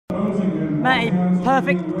Matty,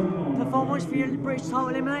 perfect performance for your British title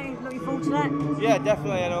eliminator. Looking forward to that? Yeah,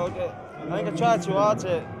 definitely. I think I tried too hard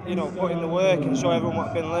to, put in the work and show everyone what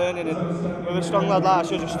I've been learning. And with a strong lad like that, I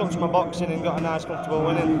should have just stuck to my boxing and got a nice, comfortable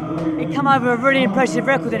winning. It come over a really impressive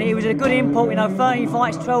record, didn't it? It was a good import, 13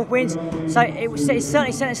 fights, 12 wins. So it's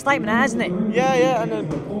certainly sent a statement, hasn't it? Yeah,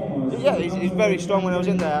 and yeah, he's very strong. When I was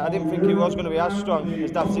in there, I didn't think he was going to be as strong,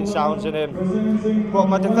 as daft as it sounds. But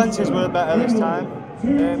my defences were better this time.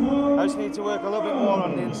 I just need to work a little bit more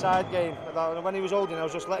on the inside game. When he was holding, I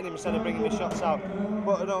was just letting him instead of bringing his shots out.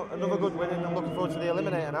 But another good win, and I'm looking forward to the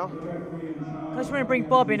eliminator now. I just want to bring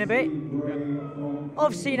Bob in a bit.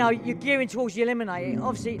 Obviously, you're gearing towards the eliminator.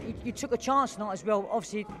 Obviously, you took a chance tonight as well,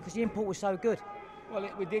 obviously, because the import was so good. Well,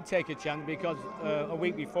 we did take a chance because a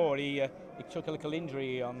week before he took a little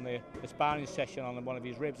injury on the sparring session on one of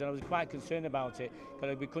his ribs, and I was quite concerned about it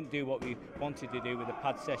because we couldn't do what we wanted to do with the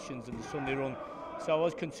pad sessions and the Sunday run. So I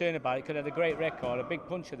was concerned about it because he had a great record, a big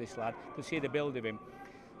puncher, this lad, could see the build of him.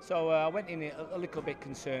 So I went in a little bit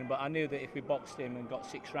concerned, but I knew that if we boxed him and got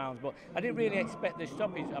 6 rounds, but I didn't really expect the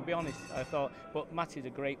stoppage, I'll be honest. I thought, but Matty's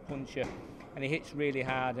a great puncher and he hits really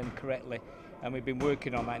hard and correctly, and we've been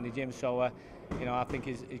working on that in the gym. So I think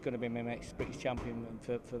he's going to be my next British champion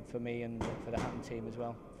for me and for the Hatton team as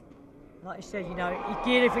well. Like you said, he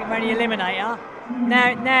geared everything around the eliminator.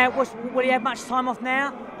 Now, will he have much time off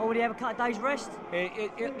now, or will he have a couple of days rest?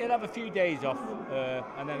 He'll have a few days off,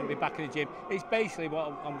 and then he'll be back in the gym. It's basically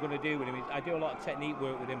what I'm going to do with him. I do a lot of technique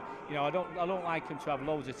work with him. I don't like him to have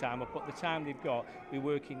loads of time. But the time they've got, we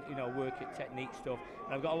work at technique stuff.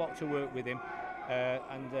 And I've got a lot to work with him,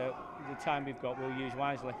 and the time we've got, we'll use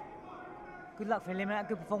wisely. Good luck for the eliminator.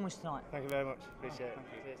 Good performance tonight. Thank you very much. Appreciate it.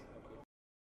 Cheers.